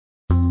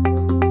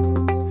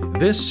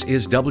This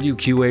is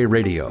WQA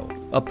Radio,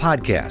 a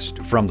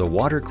podcast from the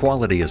Water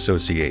Quality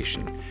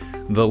Association,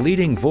 the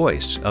leading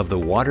voice of the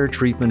water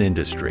treatment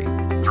industry.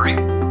 3,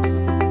 2,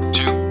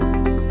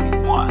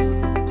 1.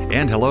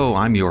 And hello,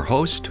 I'm your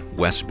host,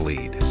 Wes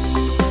Bleed.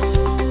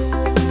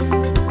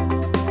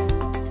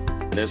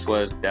 This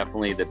was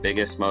definitely the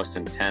biggest, most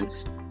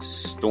intense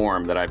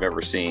storm that I've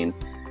ever seen.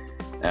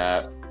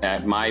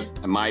 At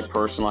my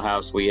personal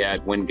house, we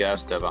had wind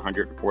gusts of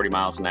 140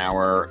 miles an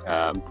hour.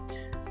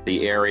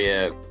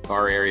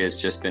 Our area has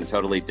just been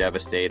totally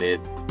devastated.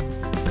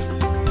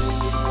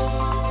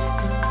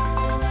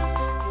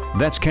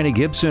 That's Kenny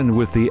Gibson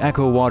with the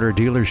Echo Water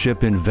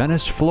dealership in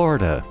Venice,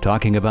 Florida,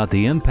 talking about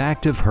the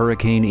impact of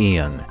Hurricane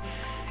Ian.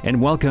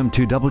 And welcome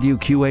to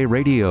WQA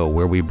Radio,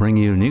 where we bring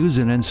you news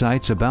and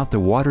insights about the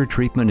water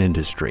treatment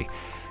industry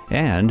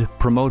and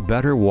promote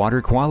better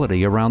water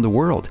quality around the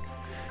world.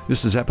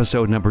 This is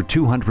episode number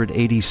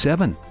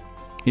 287.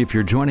 If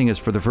you're joining us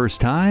for the first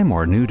time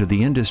or new to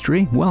the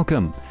industry,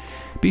 welcome.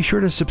 Be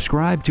sure to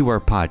subscribe to our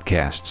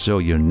podcast so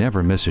you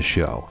never miss a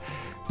show.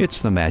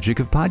 It's the magic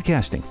of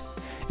podcasting.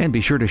 And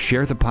be sure to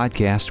share the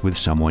podcast with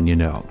someone you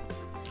know.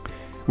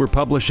 We're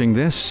publishing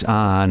this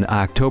on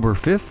October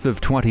 5th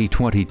of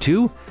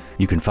 2022.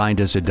 You can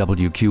find us at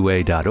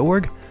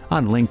WQA.org,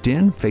 on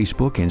LinkedIn,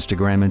 Facebook,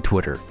 Instagram, and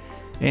Twitter.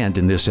 And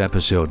in this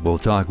episode, we'll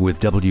talk with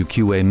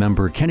WQA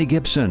member Kenny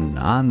Gibson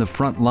on the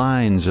front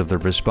lines of the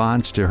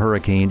response to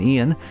Hurricane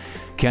Ian.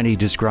 Kenny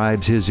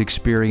describes his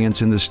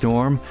experience in the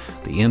storm,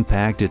 the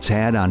impact it's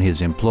had on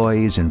his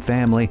employees and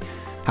family,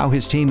 how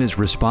his team is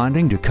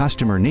responding to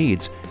customer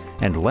needs,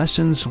 and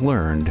lessons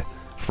learned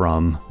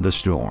from the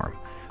storm.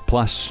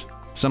 Plus,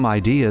 some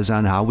ideas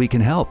on how we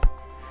can help.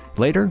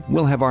 Later,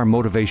 we'll have our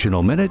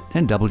Motivational Minute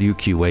and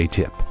WQA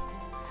tip.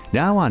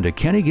 Now on to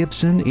Kenny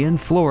Gibson in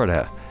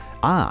Florida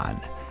on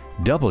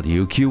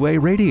WQA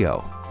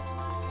Radio.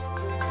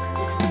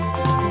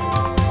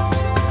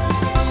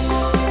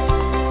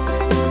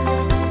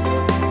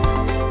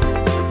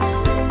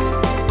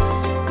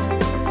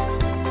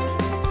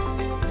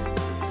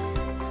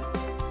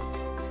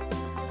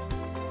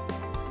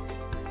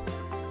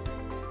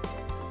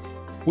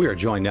 We are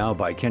joined now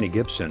by Kenny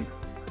Gibson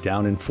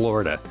down in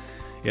Florida,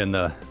 in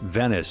the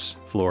Venice,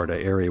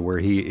 Florida area, where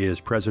he is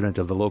president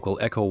of the local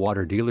Echo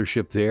Water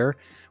dealership there,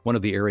 one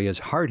of the areas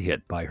hard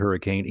hit by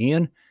Hurricane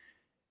Ian.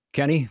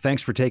 Kenny,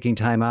 thanks for taking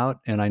time out,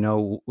 and I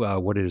know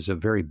what is a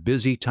very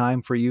busy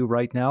time for you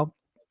right now,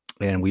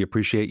 and we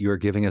appreciate your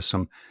giving us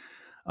some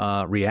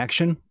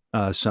reaction,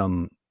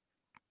 some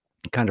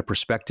kind of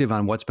perspective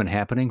on what's been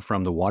happening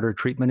from the water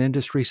treatment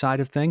industry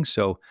side of things.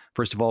 So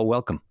first of all,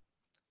 welcome.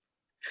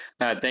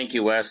 Thank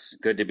you, Wes.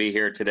 Good to be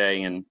here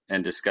today and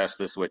discuss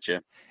this with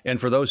you.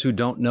 And for those who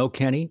don't know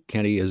Kenny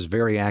is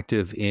very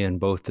active in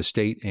both the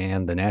state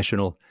and the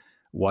national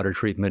water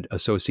treatment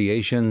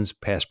associations,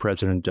 past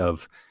president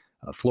of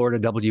Florida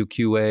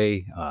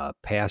WQA,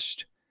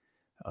 past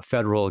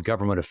Federal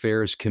Government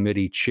Affairs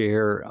Committee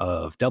chair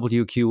of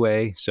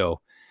WQA.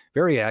 So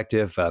very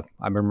active. I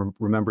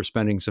remember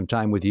spending some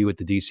time with you at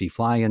the DC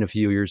Fly-In a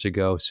few years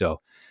ago. So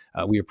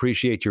we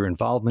appreciate your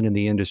involvement in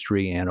the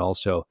industry and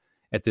also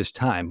at this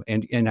time.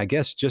 And I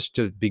guess just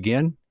to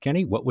begin,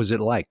 Kenny, what was it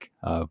like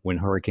when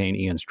Hurricane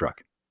Ian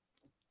struck?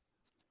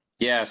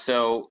 Yeah,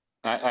 so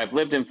I've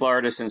lived in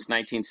Florida since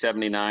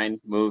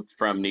 1979, moved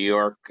from New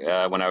York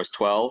when I was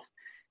 12,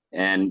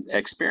 and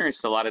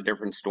experienced a lot of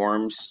different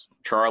storms.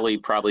 Charlie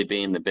probably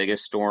being the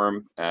biggest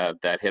storm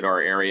that hit our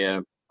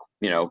area,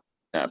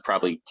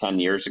 probably 10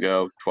 years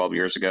ago, 12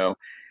 years ago.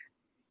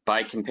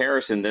 By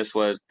comparison, this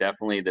was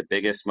definitely the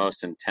biggest,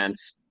 most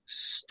intense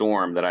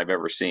storm that I've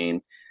ever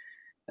seen.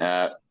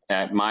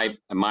 At my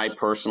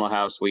personal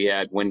house, we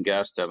had wind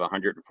gusts of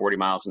 140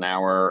 miles an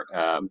hour.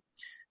 Our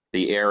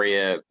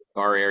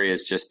area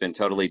has just been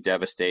totally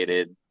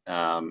devastated.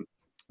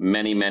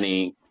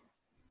 Many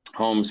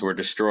homes were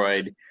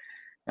destroyed.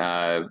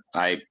 I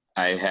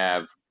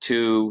have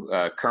two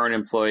current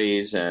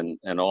employees and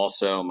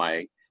also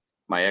my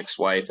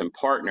ex-wife and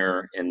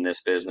partner in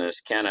this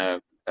business,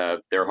 Kenna.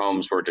 Their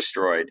homes were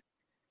destroyed.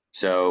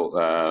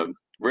 So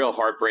real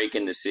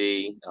heartbreaking to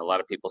see. A lot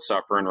of people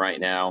suffering right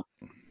now.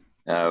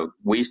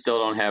 We still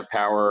don't have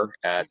power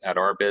at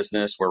our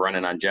business. We're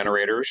running on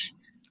generators.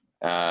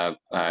 I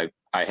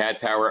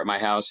had power at my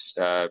house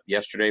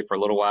yesterday for a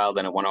little while,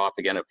 then it went off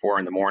again at 4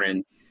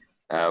 a.m.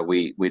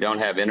 We don't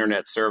have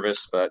internet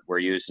service, but we're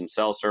using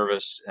cell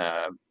service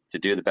to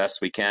do the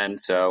best we can.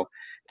 So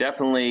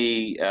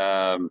definitely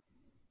a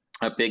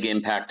big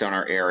impact on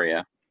our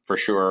area for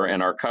sure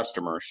and our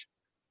customers.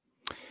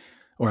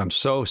 Well, I'm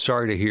so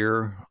sorry to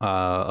hear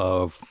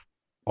of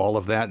all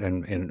of that.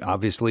 And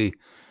obviously,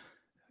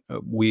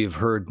 we've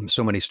heard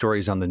so many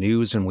stories on the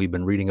news and we've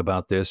been reading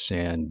about this.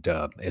 And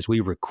as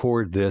we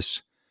record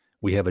this,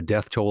 we have a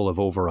death toll of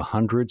over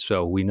 100.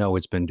 So we know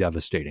it's been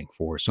devastating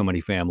for so many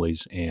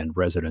families and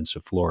residents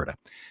of Florida.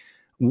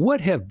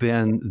 What have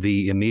been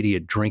the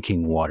immediate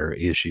drinking water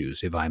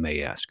issues, if I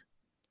may ask?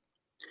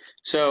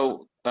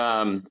 So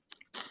I've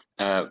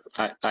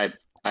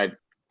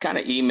kind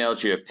of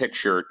emailed you a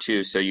picture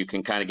too, so you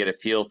can kind of get a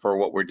feel for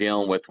what we're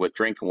dealing with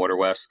drinking water,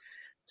 Wes.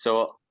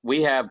 So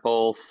we have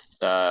both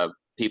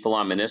people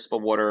on municipal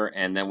water,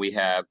 and then we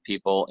have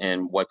people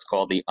in what's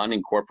called the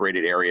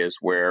unincorporated areas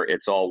where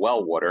it's all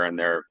well water, and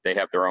they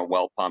have their own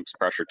well pumps,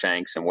 pressure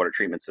tanks, and water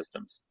treatment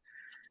systems.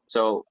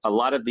 So a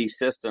lot of these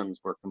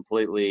systems were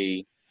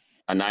completely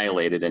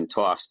annihilated and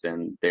tossed,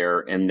 and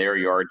they're in their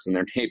yards and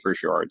their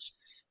neighbors' yards.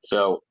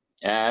 So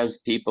as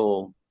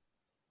people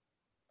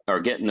are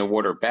getting the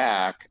water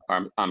back,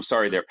 I'm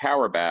sorry, their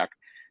power back,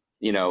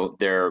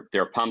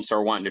 their pumps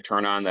are wanting to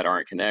turn on that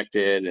aren't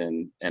connected,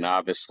 and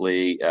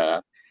obviously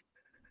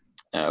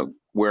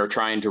we're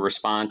trying to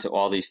respond to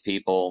all these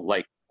people.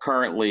 Like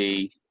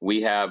currently,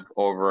 we have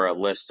over a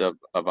list of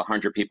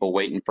 100 people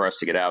waiting for us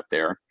to get out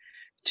there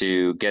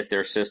to get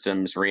their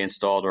systems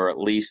reinstalled or at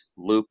least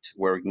looped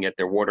where we can get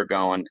their water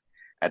going.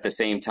 At the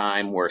same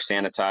time, we're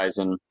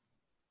sanitizing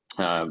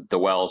the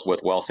wells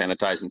with well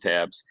sanitizing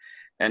tabs.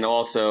 And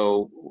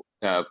also,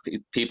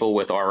 people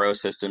with RO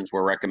systems,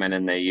 we're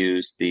recommending they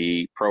use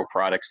the Pro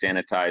Product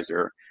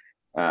Sanitizer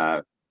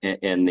to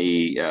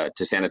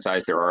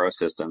sanitize their RO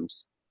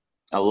systems.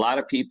 A lot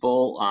of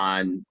people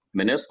on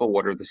municipal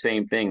water, the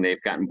same thing.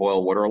 They've gotten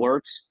boil water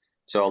alerts.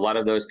 So a lot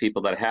of those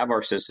people that have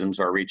our systems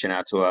are reaching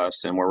out to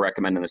us, and we're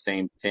recommending the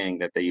same thing,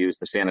 that they use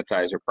the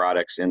sanitizer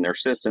products in their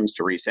systems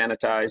to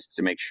re-sanitize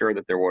to make sure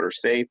that their water's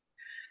safe.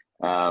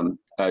 A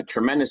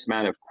tremendous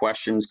amount of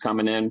questions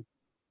coming in,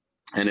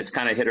 and it's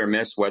kind of hit or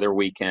miss whether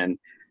we can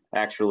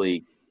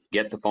actually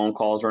get the phone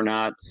calls or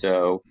not.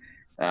 So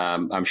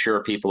I'm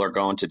sure people are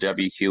going to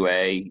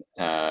WQA.org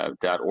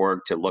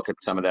to look at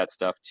some of that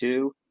stuff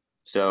too.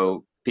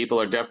 So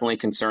people are definitely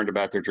concerned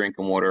about their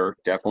drinking water,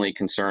 definitely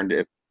concerned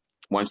if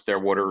once their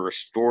water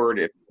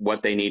restored,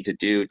 what they need to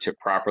do to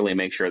properly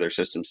make sure their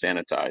system's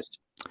sanitized.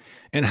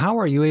 And how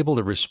are you able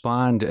to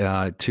respond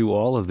to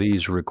all of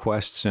these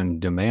requests and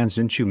demands?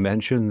 Didn't you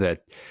mention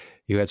that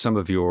you had some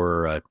of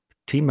your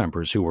team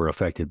members who were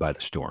affected by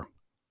the storm?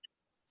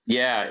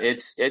 Yeah,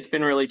 it's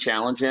been really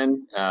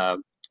challenging.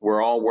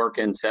 We're all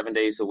working 7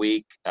 days a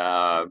week,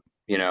 18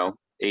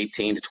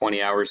 to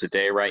 20 hours a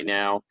day right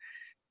now.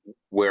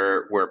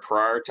 We're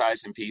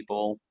prioritizing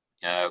people.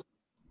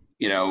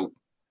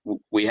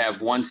 We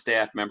have one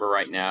staff member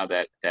right now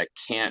that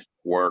can't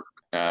work,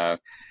 had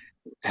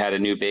a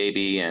new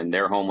baby, and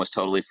their home was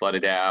totally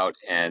flooded out,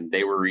 and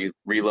they were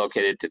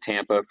relocated to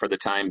Tampa for the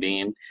time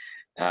being.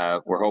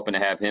 We're hoping to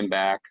have him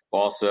back.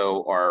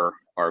 Also, our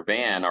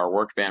van, our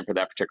work van for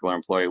that particular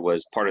employee,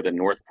 was part of the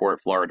Northport,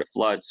 Florida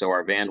flood, so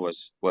our van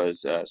was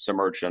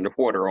submerged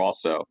underwater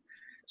also.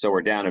 So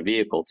we're down a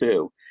vehicle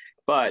too,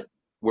 but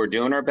we're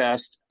doing our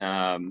best.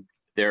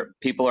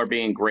 People are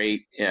being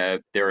great.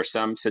 There are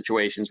some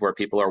situations where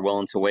people are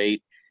willing to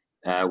wait.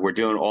 We're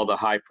doing all the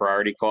high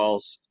priority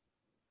calls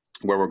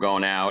where we're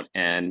going out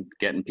and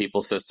getting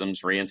people's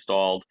systems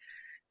reinstalled.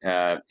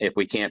 If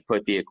we can't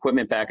put the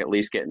equipment back, at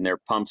least getting their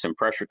pumps and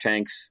pressure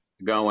tanks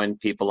going.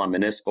 People on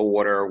municipal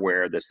water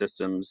where the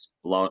systems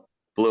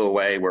blew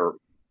away, we're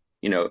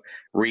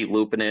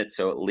re-looping it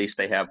so at least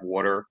they have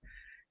water.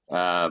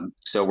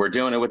 So we're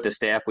doing it with the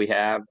staff we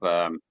have.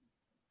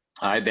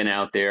 I've been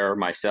out there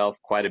myself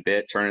quite a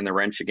bit, turning the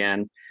wrench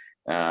again.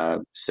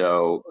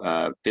 So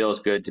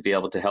feels good to be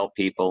able to help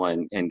people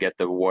and get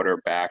the water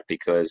back,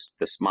 because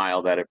the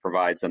smile that it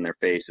provides on their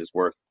face is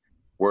worth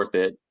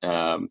it.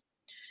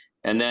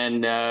 And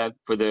then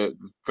for the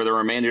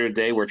remainder of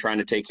the day, we're trying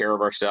to take care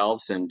of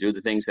ourselves and do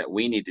the things that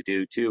we need to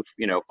do too,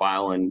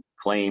 filing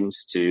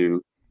claims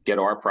to get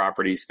our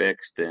properties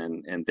fixed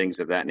and things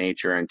of that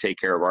nature, and take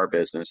care of our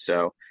business.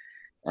 So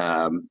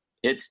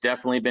it's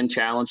definitely been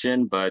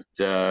challenging, but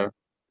we're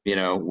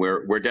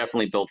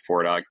definitely built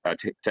for it. I'll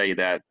tell you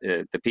that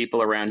the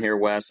people around here,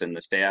 Wes, and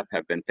the staff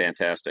have been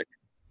fantastic.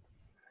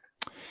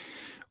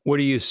 What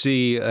do you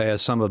see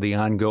as some of the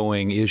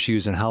ongoing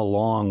issues, and how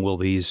long will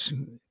these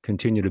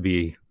continue to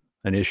be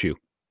an issue?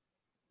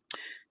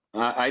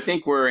 I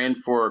think we're in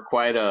for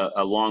quite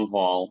a long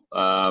haul.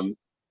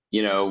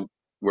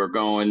 We're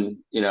going,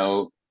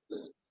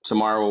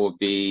 tomorrow will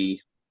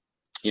be,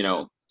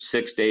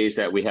 6 days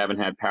that we haven't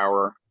had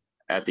power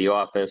at the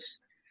office.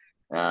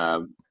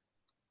 And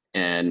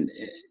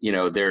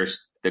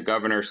the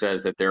governor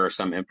says that there are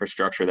some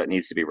infrastructure that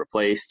needs to be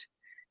replaced.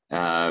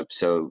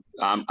 So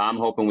I'm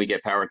hoping we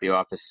get power at the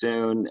office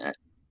soon.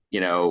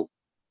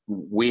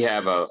 We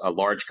have a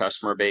large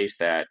customer base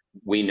that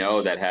we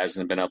know that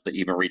hasn't been able to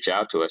even reach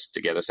out to us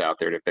to get us out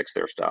there to fix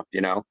their stuff,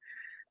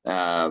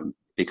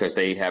 because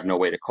they have no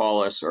way to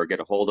call us or get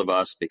a hold of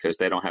us because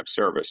they don't have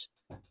service.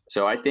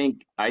 So I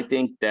think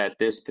that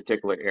this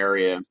particular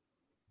area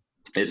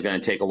is going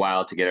to take a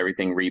while to get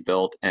everything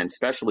rebuilt, and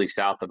especially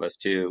south of us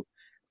too.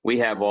 We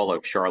have all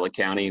of Charlotte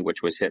County,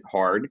 which was hit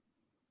hard.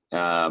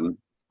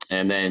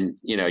 And then,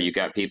 you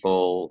got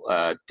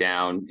people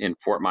down in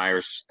Fort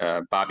Myers.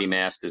 Bobby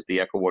Mast is the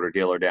EcoWater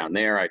dealer down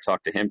there. I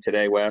talked to him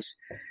today, Wes,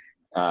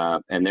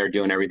 and they're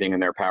doing everything in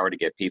their power to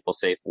get people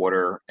safe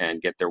water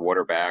and get their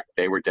water back.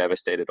 They were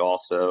devastated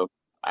also.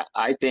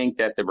 I think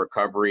that the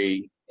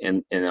recovery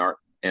in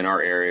in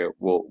our area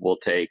will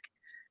take.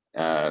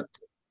 I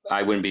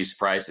wouldn't be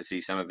surprised to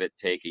see some of it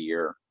take a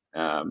year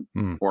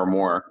or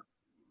more.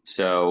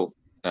 So,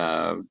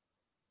 but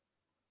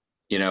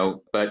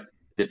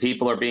the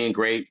people are being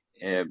great.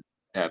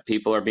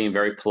 People are being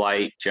very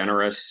polite,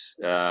 generous.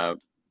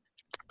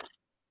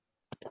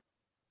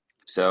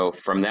 So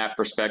from that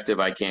perspective,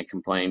 I can't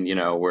complain.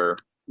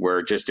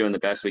 We're just doing the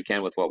best we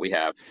can with what we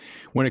have.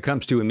 When it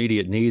comes to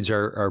immediate needs,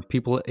 are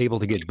people able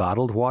to get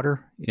bottled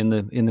water in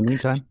the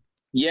meantime?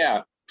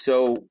 Yeah.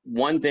 So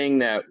one thing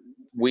that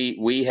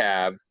we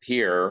have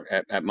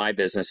here at my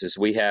business is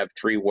we have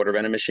 3 water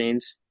vending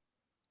machines,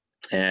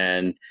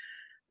 and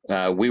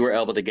we were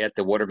able to get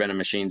the water vending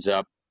machines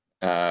up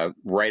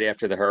right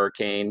after the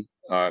hurricane.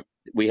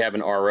 We have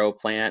an RO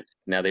plant.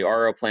 Now the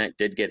RO plant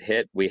did get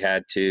hit. We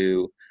had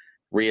to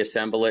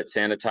reassemble it,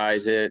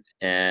 sanitize it,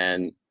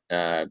 and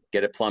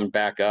get it plumbed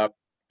back up.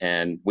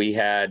 And we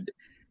had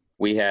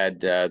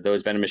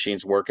those vending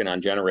machines working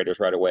on generators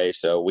right away.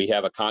 So we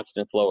have a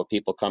constant flow of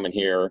people coming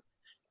here,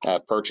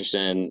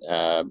 purchasing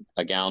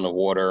a gallon of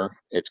water.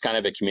 It's kind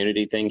of a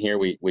community thing here.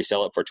 We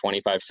sell it for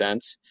 25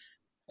 cents.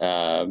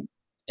 And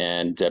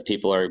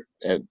people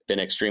have been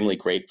extremely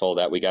grateful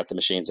that we got the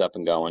machines up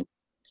and going.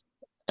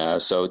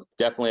 So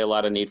definitely a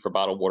lot of need for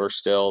bottled water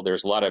still.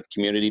 There's a lot of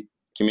community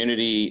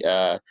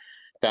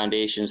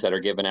foundations that are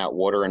giving out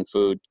water and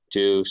food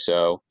too.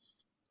 So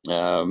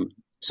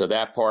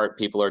that part,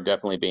 people are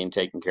definitely being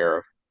taken care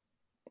of.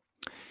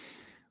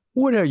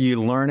 What are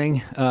you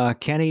learning,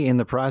 Kenny, in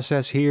the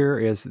process here?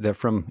 Is that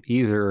from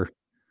either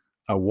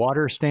a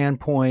water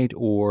standpoint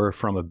or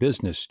from a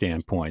business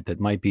standpoint that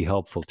might be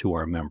helpful to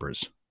our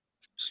members?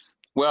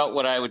 Well,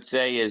 what I would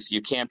say is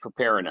you can't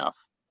prepare enough.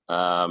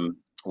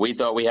 We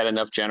thought we had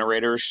enough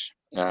generators.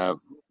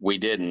 We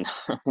didn't.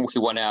 We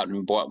went out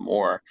and bought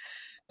more.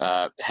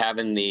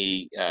 Having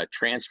the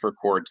transfer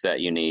cords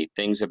that you need,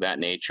 things of that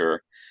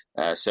nature.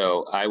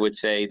 So I would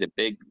say the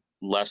big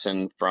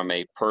lesson from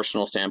a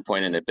personal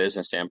standpoint and a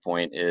business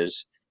standpoint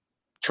is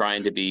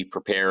trying to be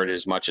prepared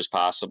as much as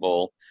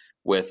possible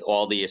with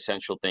all the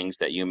essential things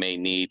that you may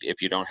need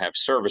if you don't have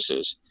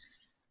services.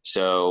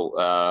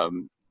 So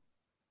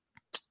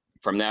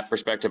from that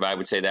perspective, I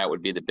would say that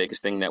would be the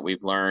biggest thing that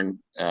we've learned.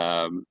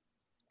 And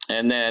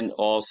then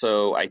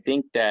also, I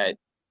think that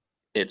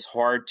it's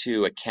hard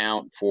to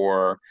account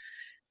for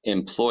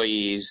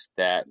employees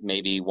that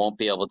maybe won't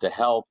be able to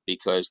help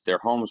because their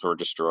homes were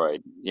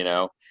destroyed.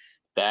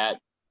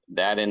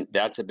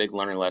 That's a big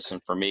learning lesson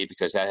for me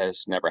because that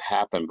has never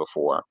happened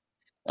before.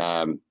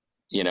 To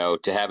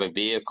have a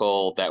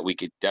vehicle that we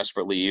could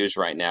desperately use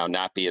right now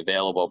not be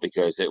available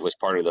because it was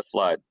part of the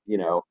flood,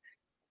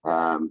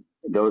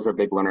 those are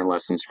big learning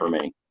lessons for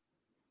me.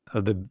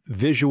 The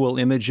visual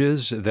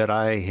images that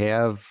I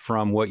have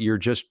from what you're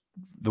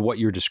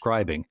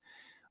describing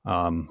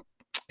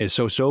is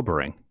so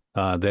sobering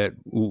that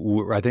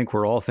I think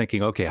we're all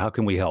thinking, okay, how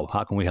can we help?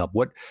 How can we help?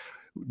 What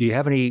do you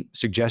have any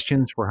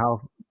suggestions for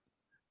how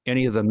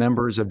any of the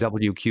members of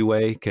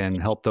WQA can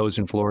help those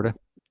in Florida?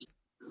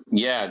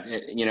 Yeah,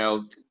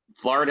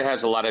 Florida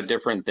has a lot of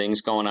different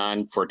things going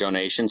on for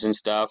donations and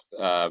stuff.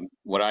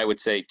 What I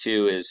would say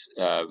too is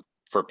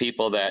for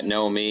people that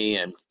know me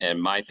and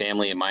my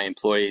family and my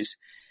employees,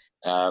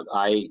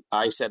 I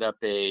set up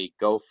a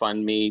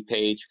GoFundMe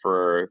page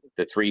for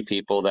the 3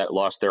 people that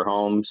lost their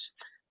homes.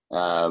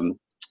 And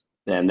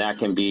that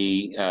can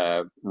be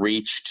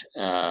reached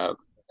at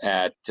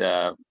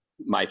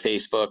my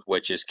Facebook,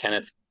 which is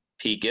Kenneth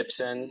P.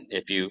 Gibson.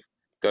 If you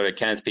go to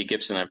Kenneth P.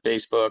 Gibson on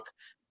Facebook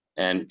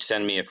and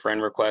send me a friend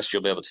request,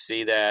 you'll be able to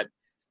see that.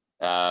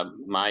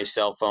 My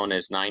cell phone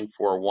is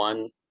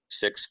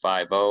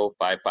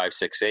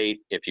 941-650-5568.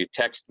 If you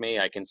text me,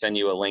 I can send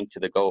you a link to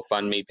the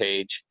GoFundMe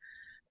page.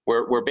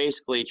 We're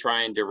basically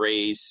trying to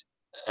raise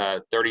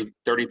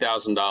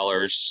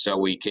 $30,000 so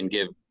we can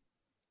give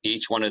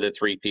each one of the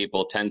 3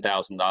 people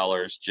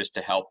 $10,000 just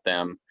to help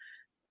them.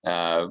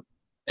 And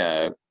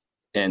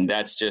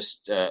that's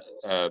just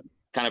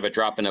kind of a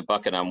drop in a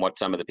bucket on what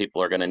some of the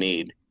people are going to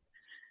need.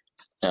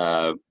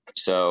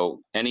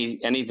 So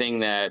anything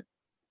that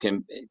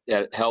can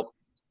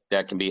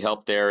be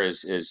helped there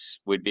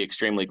is we'd be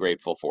extremely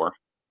grateful for.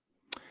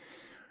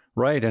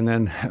 Right. And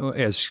then,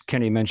 as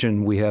Kenny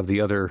mentioned, we have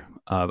the other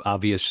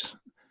obvious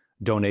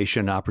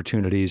donation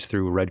opportunities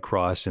through Red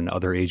Cross and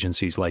other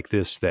agencies like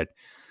this that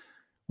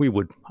we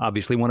would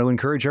obviously want to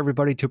encourage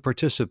everybody to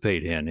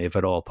participate in, if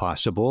at all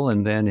possible.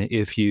 And then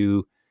if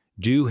you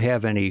do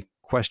have any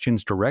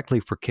questions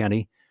directly for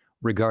Kenny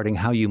regarding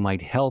how you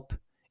might help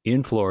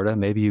in Florida,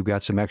 maybe you've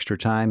got some extra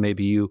time,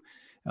 maybe you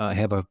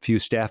have a few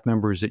staff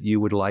members that you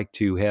would like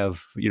to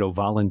have,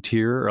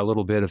 volunteer a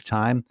little bit of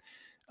time.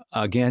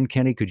 Again,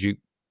 Kenny, could you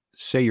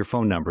say your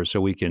phone number so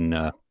we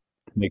can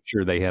make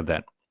sure they have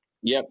that?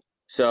 Yep.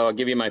 So I'll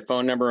give you my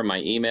phone number and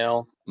my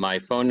email. My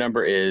phone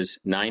number is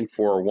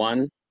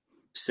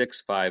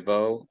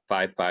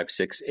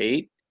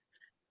 941-650-5568.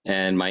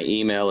 And my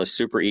email is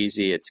super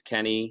easy. It's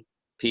Kenny,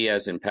 P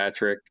as in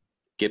Patrick,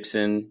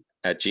 Gibson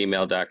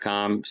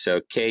 @gmail.com. So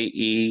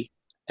KENNYP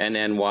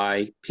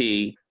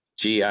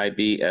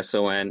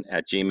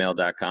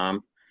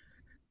GIBSON@gmail.com.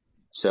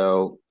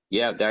 So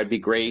yeah, that'd be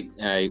great.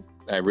 I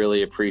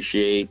really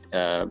appreciate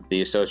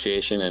the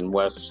association and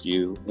Wes,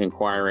 you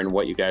inquiring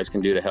what you guys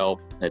can do to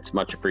help. It's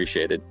much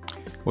appreciated.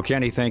 Well,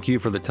 Kenny, thank you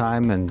for the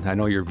time, and I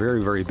know you're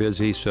very, very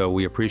busy, so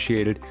we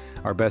appreciate it.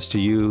 Our best to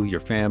you, your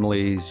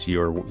families,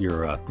 your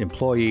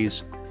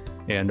employees,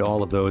 and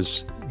all of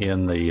those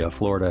in the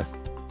Florida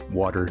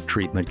water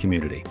treatment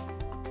community.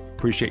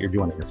 Appreciate your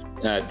joining us.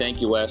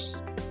 Thank you, Wes.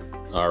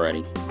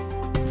 Alrighty.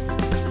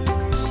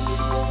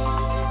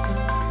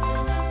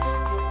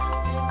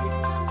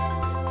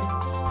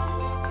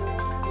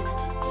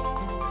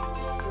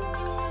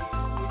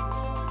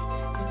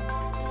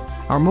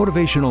 Our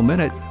Motivational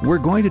Minute, we're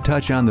going to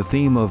touch on the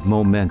theme of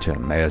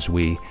momentum as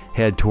we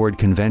head toward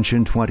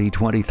Convention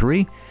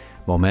 2023.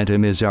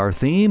 Momentum is our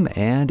theme,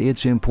 and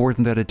it's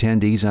important that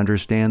attendees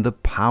understand the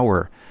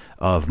power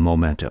of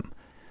momentum.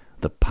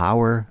 The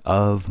power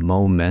of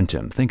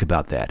momentum. Think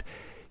about that.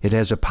 It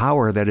has a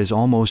power that is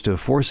almost a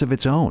force of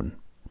its own.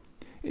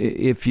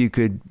 If you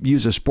could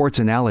use a sports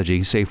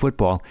analogy, say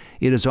football,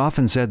 it is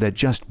often said that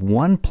just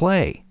one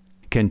play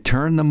can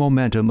turn the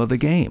momentum of the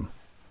game.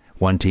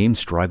 One team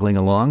struggling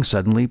along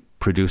suddenly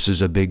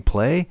produces a big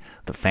play.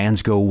 The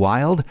fans go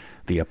wild.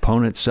 The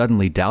opponents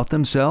suddenly doubt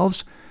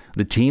themselves.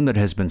 The team that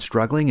has been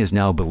struggling is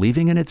now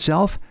believing in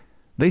itself.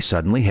 They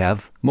suddenly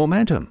have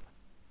momentum.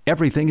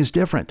 Everything is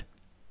different.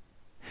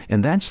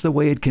 And that's the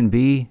way it can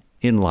be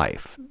in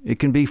life. It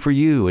can be for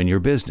you in your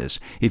business.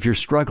 If you're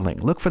struggling,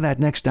 look for that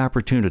next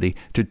opportunity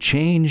to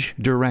change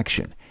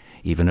direction.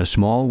 Even a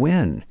small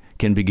win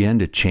can begin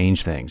to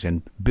change things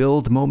and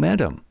build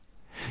momentum.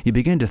 You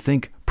begin to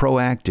think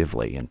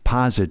proactively and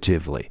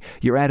positively.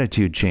 Your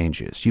attitude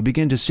changes. You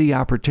begin to see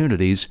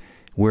opportunities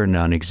where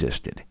none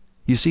existed.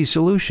 You see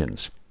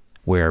solutions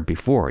where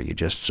before you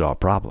just saw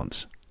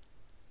problems.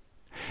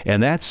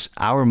 And that's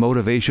our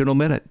Motivational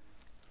Minute.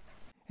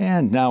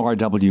 And now our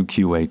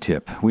WQA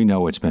tip. We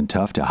know it's been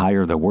tough to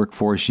hire the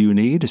workforce you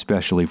need,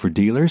 especially for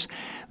dealers.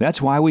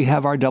 That's why we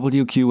have our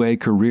WQA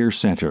Career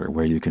Center,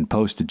 where you can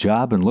post a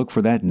job and look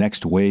for that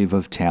next wave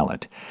of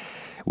talent.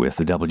 With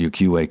the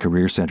WQA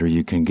Career Center,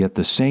 you can get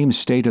the same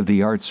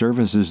state-of-the-art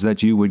services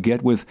that you would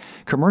get with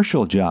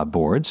commercial job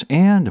boards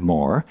and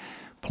more.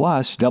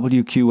 Plus,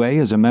 WQA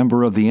is a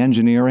member of the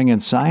Engineering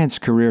and Science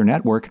Career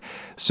Network,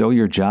 so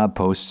your job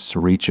posts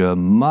reach a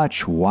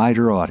much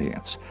wider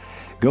audience.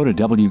 Go to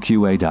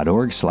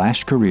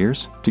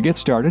WQA.org/careers to get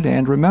started,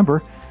 and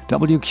remember,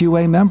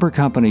 WQA member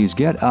companies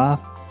get a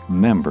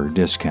member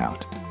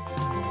discount.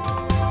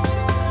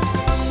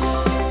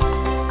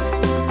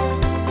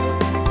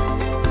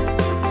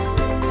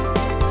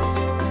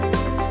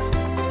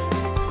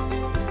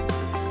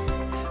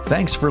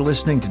 Thanks for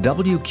listening to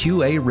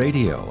WQA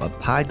Radio, a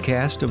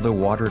podcast of the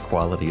Water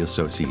Quality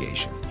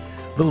Association,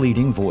 the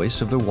leading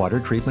voice of the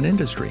water treatment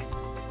industry.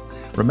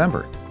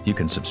 Remember, you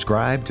can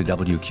subscribe to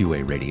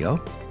WQA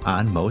Radio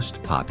on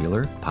most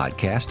popular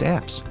podcast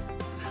apps.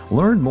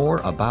 Learn more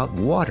about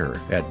water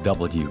at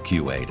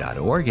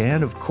WQA.org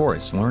and, of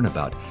course, learn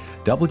about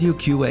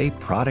WQA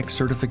product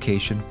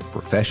certification,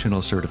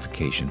 professional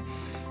certification,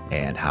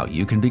 and how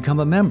you can become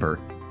a member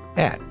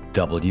at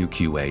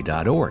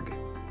WQA.org.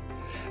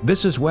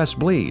 This is Wes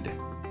Bleed.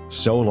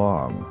 So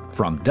long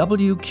from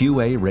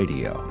WQA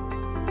Radio.